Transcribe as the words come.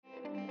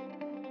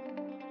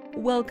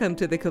Welcome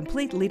to the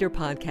Complete Leader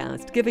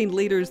Podcast, giving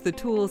leaders the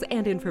tools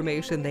and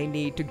information they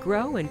need to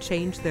grow and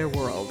change their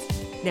worlds.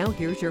 Now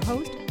here's your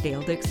host,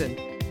 Dale Dixon.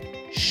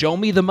 Show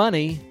me the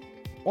money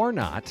or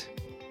not.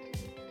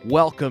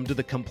 Welcome to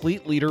the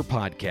Complete Leader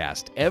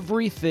Podcast,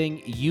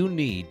 everything you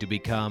need to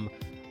become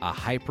a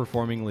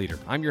high-performing leader.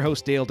 I'm your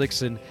host, Dale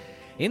Dixon,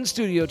 in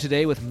studio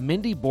today with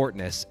Mindy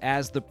Bortness.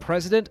 As the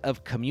president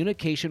of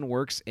Communication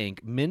Works,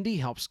 Inc., Mindy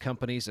helps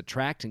companies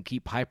attract and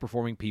keep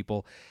high-performing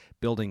people,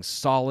 building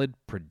solid,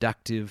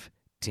 productive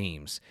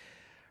teams.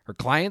 Her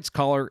clients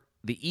call her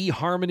the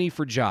eHarmony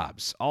for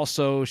jobs.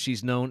 Also,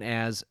 she's known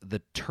as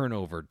the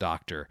turnover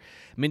doctor.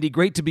 Mindy,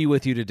 great to be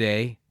with you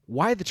today.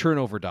 Why the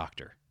turnover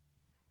doctor?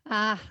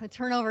 A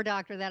turnover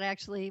doctor, that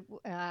actually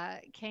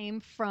came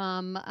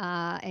from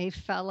a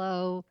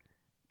fellow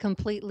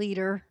complete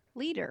leader.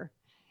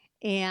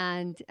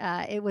 And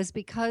it was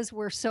because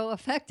we're so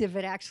effective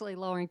at actually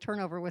lowering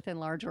turnover within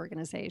large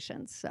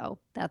organizations. So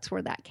that's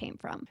where that came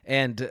from.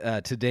 And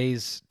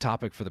today's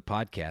topic for the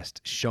podcast,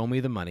 show me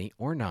the money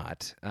or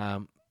not.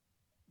 And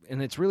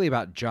it's really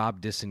about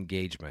job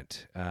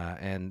disengagement.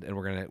 And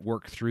we're going to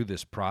work through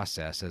this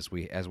process as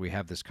we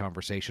have this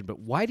conversation. But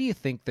why do you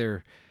think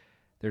there's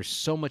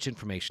so much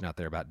information out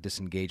there about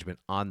disengagement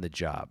on the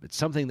job? It's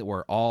something that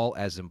we're all,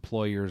 as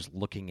employers,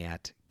 looking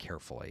at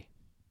carefully.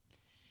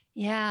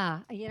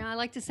 Yeah. I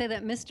like to say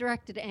that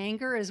misdirected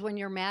anger is when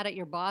you're mad at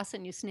your boss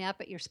and you snap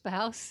at your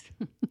spouse.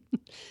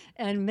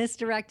 And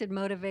misdirected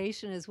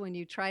motivation is when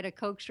you try to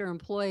coax your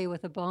employee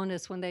with a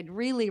bonus when they'd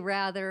really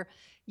rather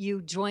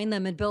you join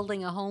them in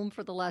building a home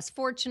for the less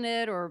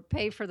fortunate, or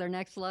pay for their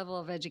next level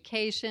of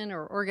education,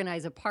 or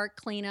organize a park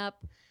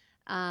cleanup.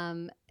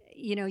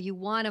 You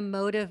want to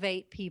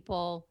motivate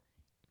people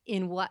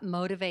in what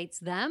motivates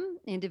them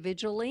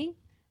individually.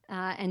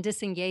 And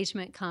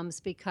disengagement comes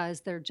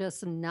because they're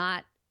just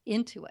not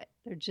into it.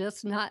 They're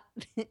just not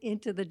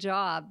into the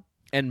job.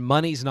 And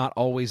money's not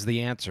always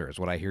the answer, is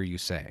what I hear you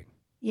saying.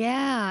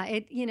 Yeah,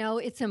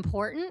 it's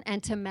important,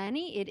 and to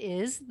many it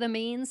is the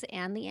means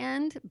and the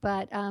end,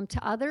 but to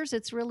others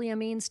it's really a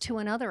means to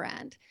another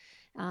end.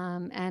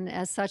 And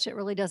as such, it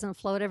really doesn't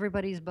float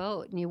everybody's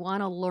boat. And you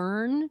want to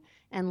learn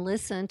and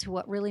listen to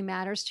what really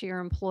matters to your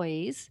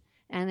employees,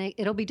 and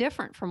it'll be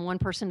different from one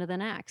person to the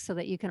next, so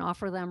that you can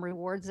offer them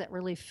rewards that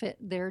really fit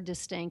their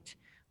distinct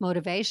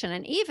motivation,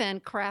 and even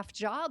craft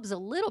jobs a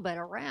little bit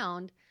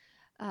around,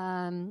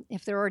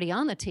 if they're already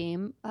on the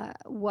team,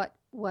 what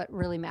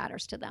really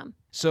matters to them.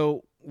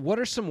 So what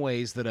are some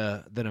ways that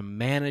a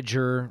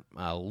manager,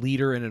 a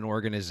leader in an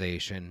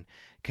organization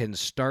can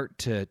start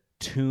to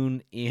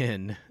tune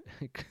in?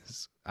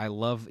 Because I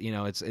love,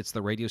 it's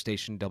the radio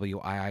station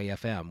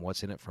WIIFM,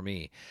 what's in it for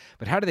me.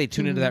 But how do they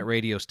tune into that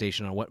radio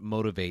station on what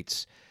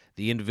motivates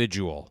the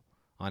individual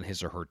on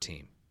his or her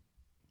team?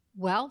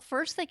 Well,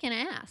 first they can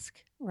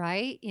ask,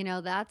 right?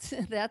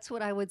 That's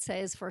what I would say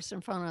is first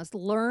and foremost.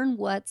 Learn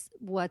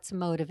what's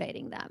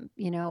motivating them.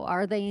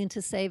 Are they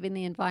into saving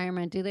the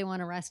environment? Do they want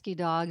to rescue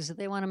dogs? Do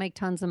they want to make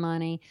tons of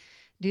money?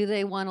 Do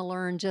they want to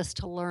learn just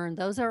to learn?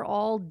 Those are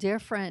all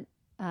different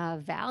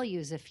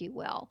values, if you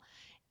will.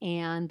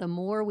 And the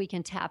more we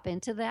can tap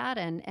into that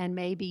and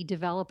maybe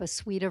develop a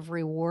suite of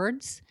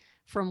rewards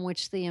from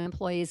which the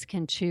employees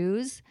can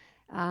choose,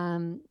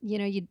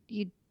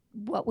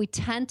 what we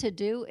tend to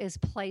do is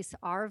place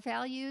our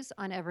values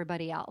on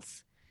everybody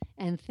else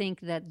and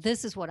think that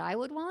this is what I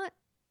would want,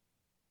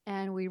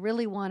 and we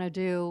really want to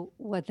do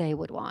what they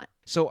would want.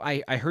 So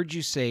I heard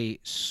you say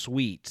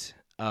suite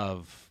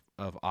of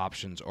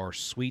options or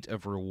suite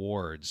of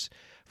rewards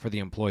for the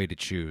employee to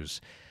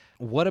choose.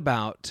 What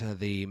about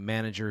the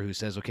manager who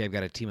says, okay, I've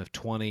got a team of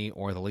 20,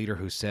 or the leader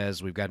who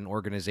says we've got an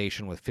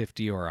organization with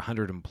 50 or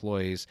 100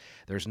 employees.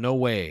 There's no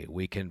way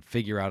we can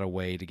figure out a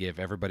way to give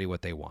everybody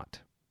what they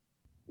want.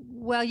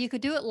 Well, you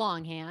could do it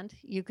longhand.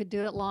 You could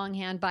do it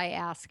longhand by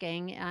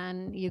asking,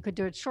 and you could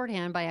do it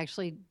shorthand by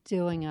actually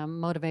doing a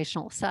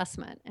motivational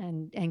assessment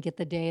and get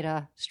the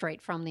data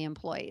straight from the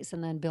employees,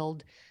 and then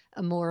build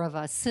a more of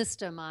a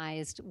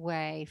systemized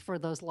way for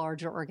those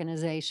larger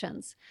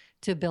organizations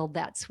to build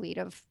that suite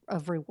of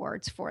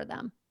rewards for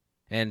them.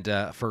 And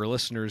for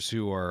listeners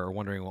who are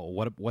wondering, well,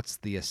 what's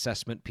the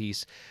assessment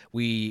piece?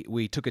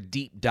 We took a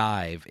deep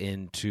dive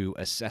into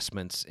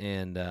assessments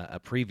in a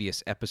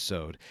previous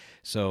episode.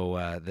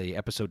 So the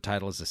episode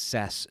title is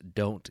Assess,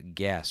 Don't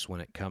Guess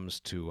when it comes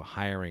to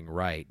hiring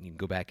right. You can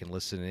go back and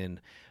listen in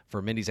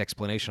for Mindy's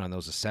explanation on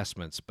those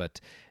assessments, but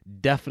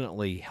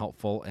definitely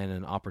helpful and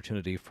an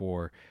opportunity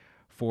for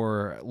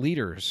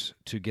leaders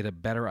to get a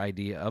better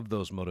idea of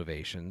those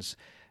motivations.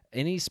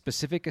 Any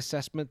specific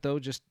assessment, though,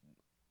 just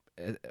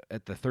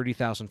at the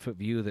 30,000-foot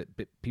view that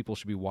people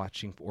should be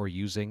watching or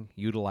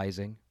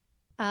utilizing?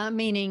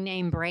 Meaning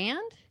name brand?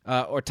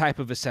 Or type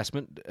of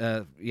assessment.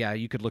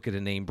 You could look at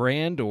a name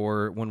brand,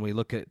 or when we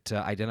look at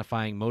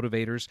identifying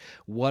motivators,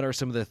 what are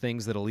some of the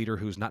things that a leader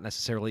who's not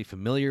necessarily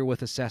familiar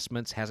with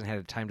assessments, hasn't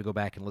had time to go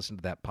back and listen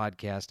to that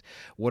podcast,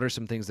 what are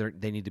some things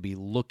that they need to be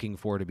looking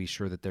for to be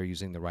sure that they're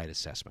using the right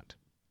assessment?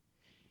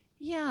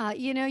 Yeah,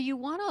 you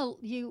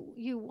want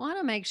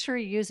to make sure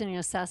you're using an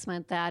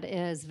assessment that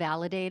is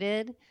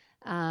validated.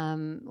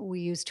 We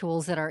use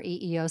tools that are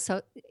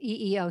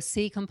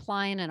EEOC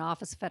compliant and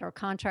Office of Federal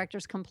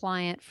Contractors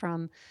compliant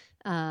from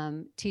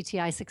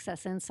TTI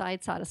Success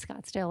Insights out of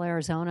Scottsdale,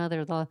 Arizona.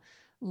 They're the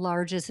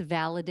largest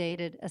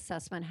validated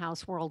assessment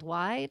house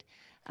worldwide.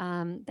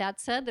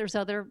 That said, there's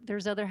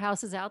other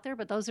houses out there,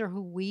 but those are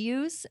who we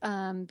use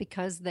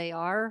because they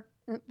are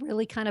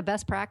really kind of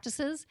best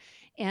practices,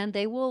 and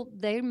they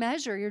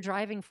measure your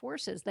driving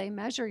forces. They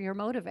measure your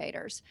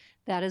motivators.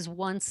 That is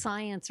one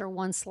science or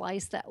one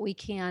slice that we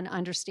can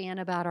understand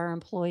about our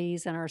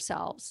employees and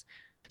ourselves.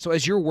 So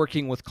as you're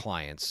working with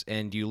clients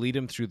and you lead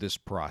them through this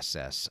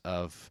process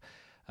of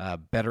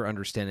better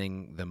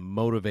understanding the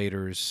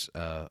motivators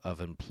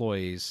of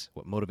employees,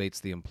 what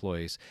motivates the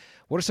employees,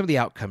 what are some of the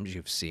outcomes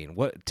you've seen?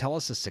 Tell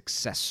us a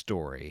success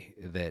story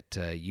that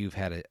you've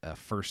had a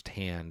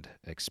firsthand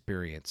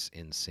experience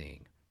in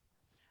seeing.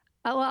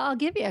 Oh, well, I'll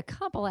give you a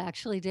couple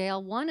actually,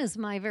 Dale. One is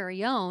my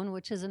very own,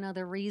 which is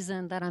another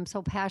reason that I'm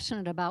so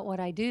passionate about what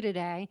I do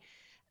today.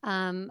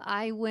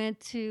 I went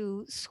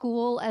to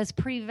school as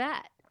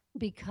pre-vet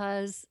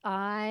because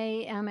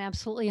I am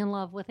absolutely in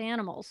love with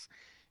animals.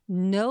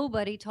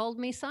 Nobody told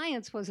me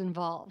science was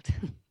involved.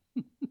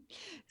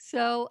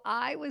 So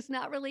I was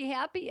not really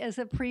happy as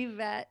a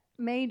pre-vet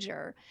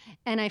major.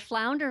 And I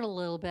floundered a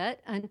little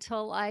bit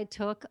until I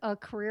took a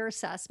career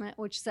assessment,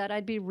 which said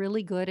I'd be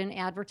really good in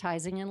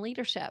advertising and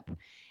leadership.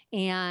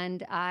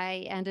 And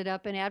I ended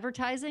up in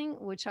advertising,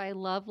 which I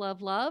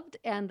loved,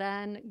 and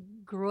then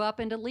grew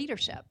up into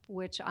leadership,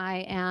 which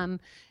I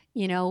am,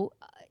 you know,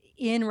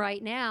 in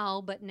right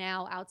now, but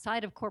now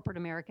outside of corporate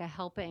America,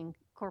 helping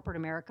corporate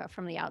America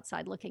from the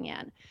outside looking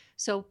in.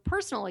 So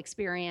personal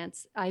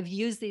experience, I've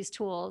used these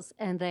tools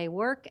and they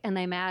work and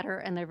they matter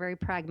and they're very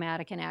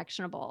pragmatic and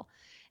actionable.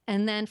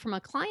 And then from a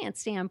client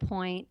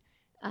standpoint,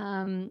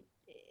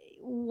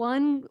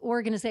 one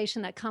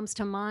organization that comes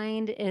to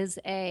mind is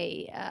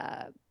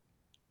a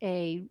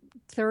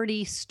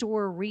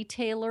 30-store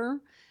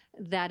retailer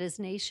that is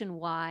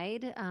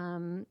nationwide.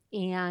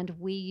 And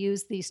we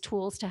use these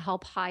tools to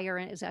help hire,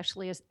 and it's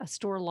actually a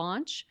store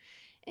launch.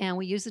 And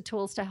we use the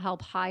tools to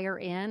help hire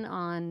in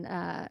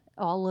on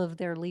all of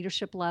their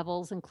leadership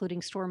levels,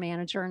 including store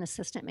manager and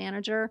assistant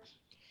manager.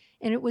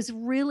 And it was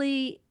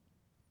really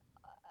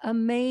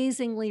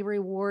amazingly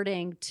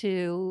rewarding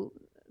to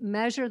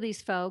measure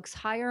these folks,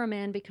 hire them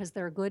in because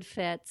they're good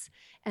fits.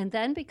 And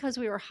then because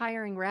we were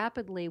hiring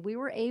rapidly, we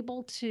were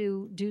able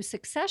to do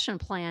succession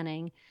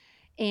planning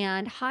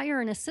and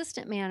hire an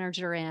assistant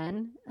manager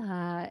in,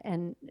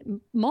 and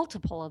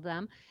multiple of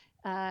them,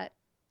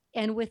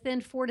 and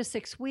within 4 to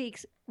 6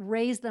 weeks,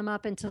 raise them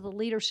up into the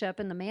leadership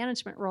and the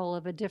management role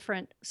of a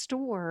different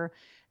store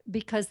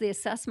because the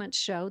assessments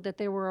showed that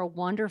they were a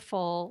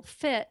wonderful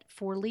fit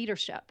for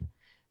leadership.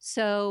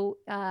 So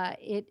that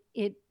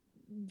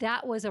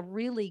was a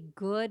really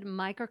good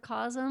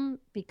microcosm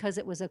because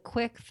it was a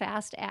quick,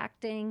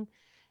 fast-acting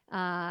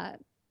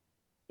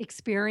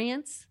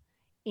experience.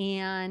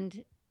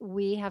 And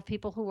we have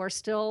people who are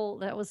still,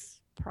 that was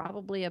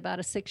probably about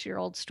a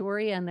 6-year-old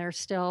story, and they're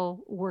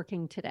still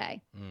working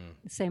today.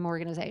 The same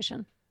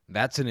organization.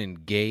 That's an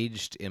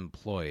engaged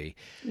employee.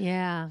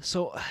 Yeah.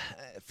 So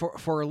for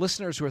our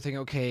listeners who are thinking,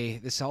 okay,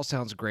 this all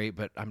sounds great,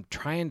 but I'm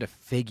trying to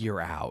figure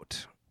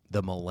out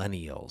the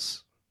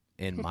millennials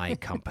in my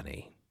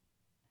company.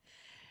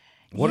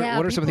 What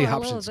are some of the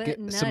options? Get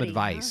some nutty,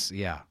 advice. Huh?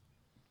 Yeah.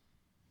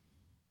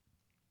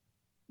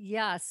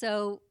 Yeah.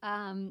 So,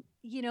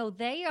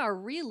 they are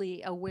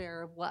really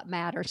aware of what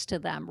matters to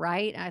them,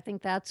 right? I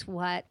think that's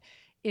what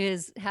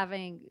is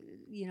having,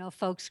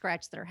 folks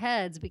scratch their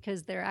heads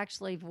because they're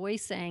actually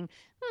voicing,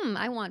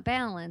 I want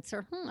balance,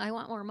 or I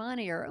want more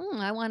money, or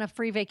I want a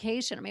free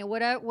vacation. I mean,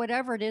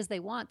 whatever it is they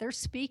want, they're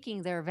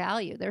speaking their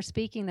value. They're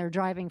speaking their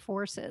driving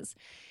forces.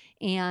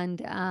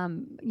 And,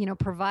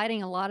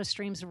 providing a lot of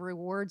streams of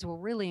rewards will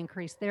really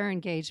increase their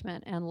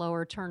engagement and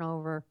lower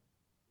turnover.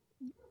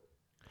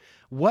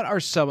 What are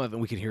some of them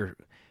we can hear?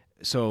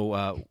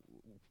 So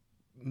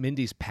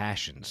Mindy's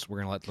passions, we're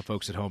going to let the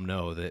folks at home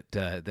know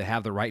that they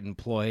have the right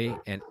employee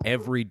and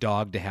every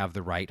dog to have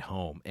the right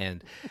home.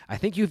 And I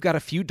think you've got a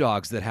few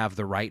dogs that have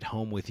the right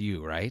home with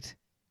you, right?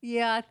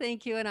 Yeah,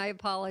 thank you, and I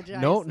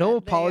apologize. No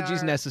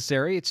apologies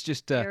necessary. It's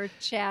just they're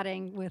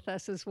chatting with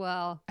us as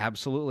well.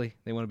 Absolutely,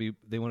 they want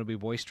to be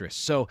boisterous.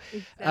 So,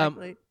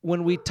 exactly.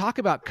 When we talk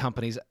about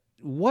companies,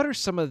 what are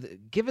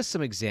give us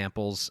some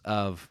examples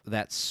of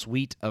that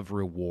suite of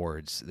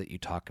rewards that you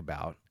talk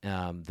about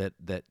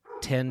that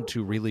tend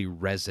to really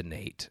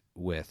resonate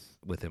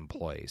with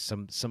employees?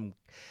 Some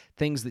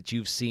things that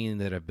you've seen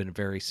that have been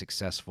very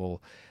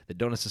successful that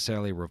don't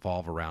necessarily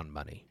revolve around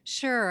money.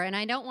 Sure, and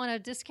I don't want to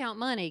discount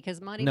money because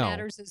money No.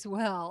 matters as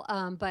well.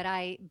 But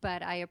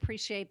I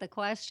appreciate the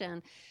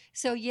question.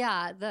 So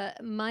yeah, the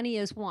money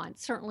is one,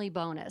 certainly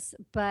bonus,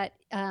 but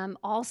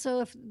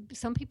also if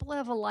some people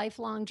have a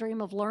lifelong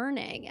dream of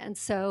learning, and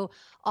so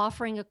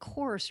offering a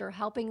course or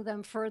helping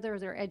them further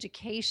their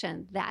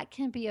education, that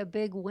can be a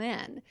big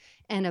win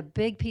and a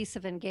big piece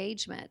of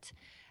engagement.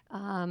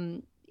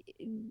 Um,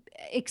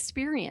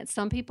 Experience.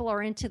 Some people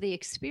are into the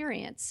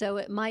experience. So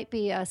it might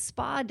be a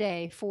spa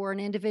day for an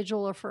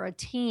individual or for a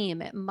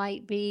team. It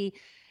might be,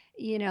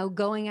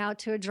 going out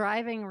to a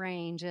driving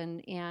range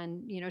and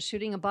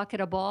shooting a bucket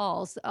of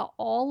balls.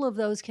 All of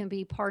those can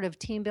be part of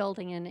team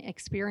building and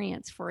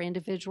experience for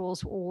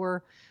individuals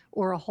or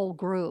a whole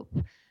group.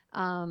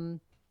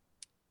 Another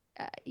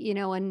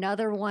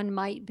one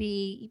might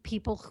be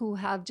people who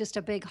have just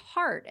a big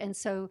heart. And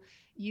so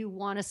you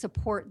want to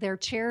support their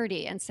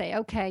charity and say,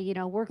 okay,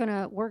 we're going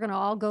to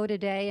all go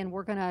today and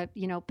we're going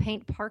to,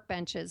 paint park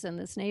benches in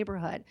this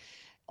neighborhood.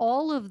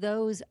 All of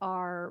those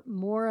are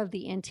more of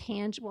the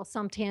intangible,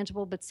 some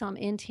tangible, but some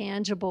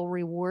intangible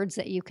rewards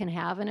that you can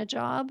have in a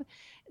job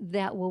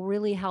that will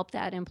really help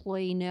that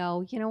employee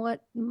know, you know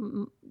what,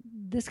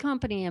 this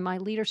company and my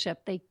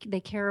leadership, they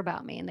care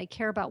about me and they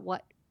care about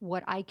what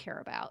I care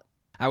about.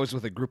 I was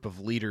with a group of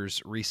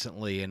leaders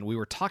recently, and we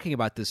were talking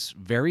about this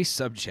very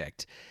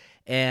subject.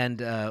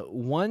 And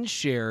one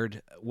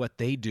shared what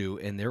they do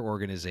in their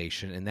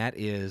organization, and that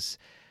is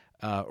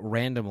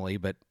randomly,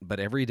 but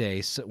every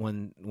day, so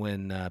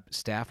when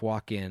staff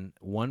walk in,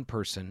 one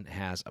person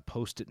has a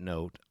Post-it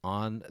note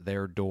on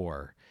their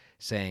door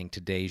saying,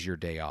 "Today's your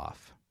day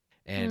off,"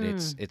 and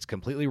it's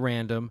completely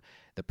random.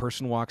 The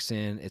person walks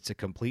in; it's a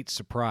complete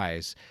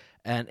surprise.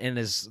 And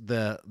as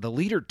the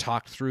leader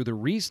talked through the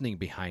reasoning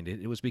behind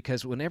it, it was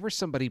because whenever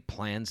somebody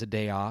plans a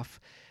day off,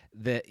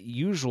 that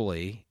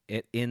usually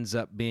it ends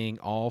up being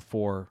all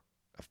for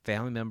a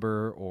family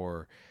member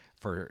or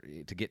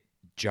to get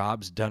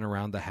jobs done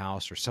around the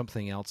house or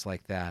something else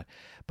like that.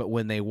 But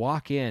when they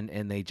walk in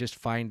and they just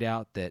find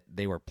out that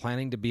they were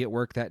planning to be at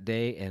work that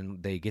day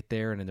and they get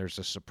there and then there's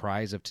a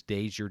surprise of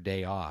today's your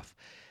day off,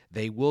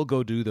 they will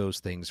go do those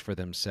things for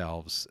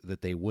themselves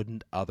that they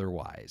wouldn't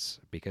otherwise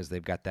because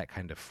they've got that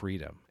kind of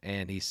freedom.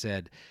 And he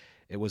said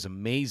it was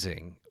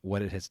amazing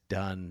what it has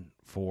done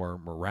for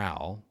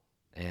morale,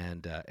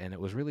 and it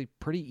was really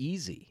pretty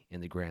easy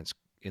in the grand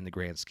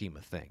scheme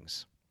of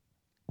things.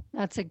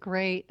 That's a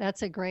great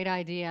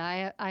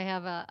idea. I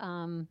have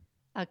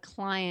a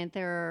client.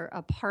 They're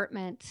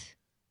apartment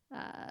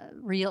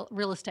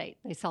real estate.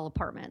 They sell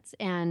apartments,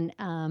 and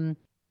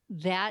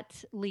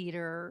that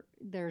leader,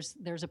 there's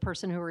a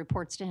person who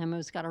reports to him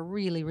who's got a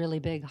really, really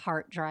big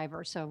heart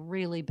driver, so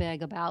really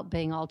big about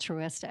being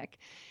altruistic.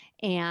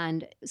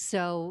 And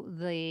so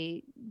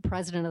the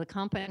president of the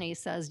company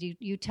says,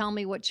 you tell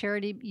me what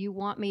charity you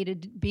want me to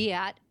be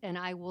at, and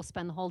I will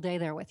spend the whole day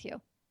there with you.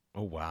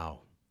 Oh,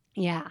 wow.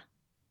 Yeah.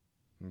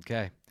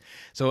 Okay.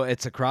 So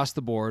it's across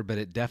the board, but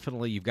it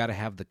definitely, you've got to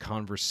have the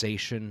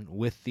conversation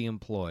with the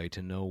employee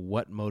to know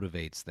what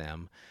motivates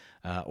them.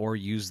 Or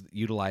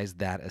utilize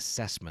that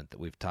assessment that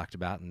we've talked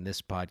about in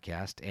this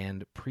podcast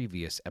and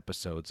previous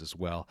episodes as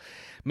well.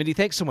 Mindy,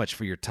 thanks so much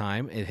for your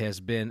time. It has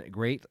been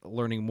great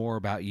learning more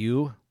about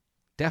you,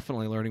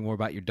 definitely learning more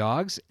about your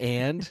dogs,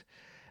 and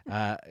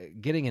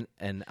getting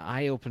an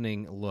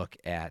eye-opening look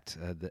at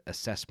the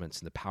assessments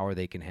and the power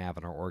they can have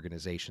in our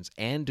organizations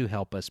and to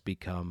help us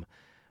become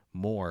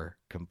more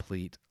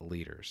complete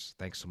leaders.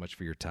 Thanks so much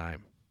for your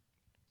time.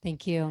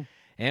 Thank you.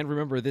 And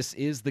remember, this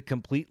is the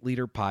Complete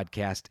Leader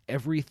Podcast,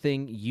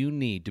 everything you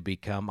need to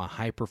become a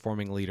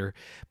high-performing leader.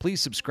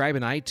 Please subscribe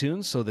in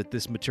iTunes so that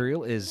this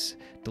material is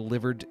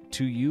delivered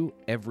to you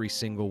every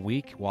single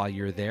week. While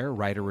you're there,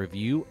 write a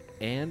review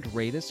and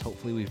rate us.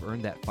 Hopefully, we've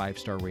earned that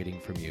 5-star rating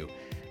from you.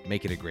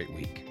 Make it a great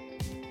week.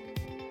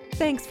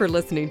 Thanks for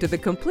listening to the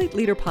Complete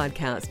Leader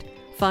Podcast.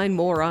 Find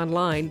more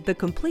online,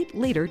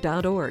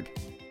 thecompleteleader.org.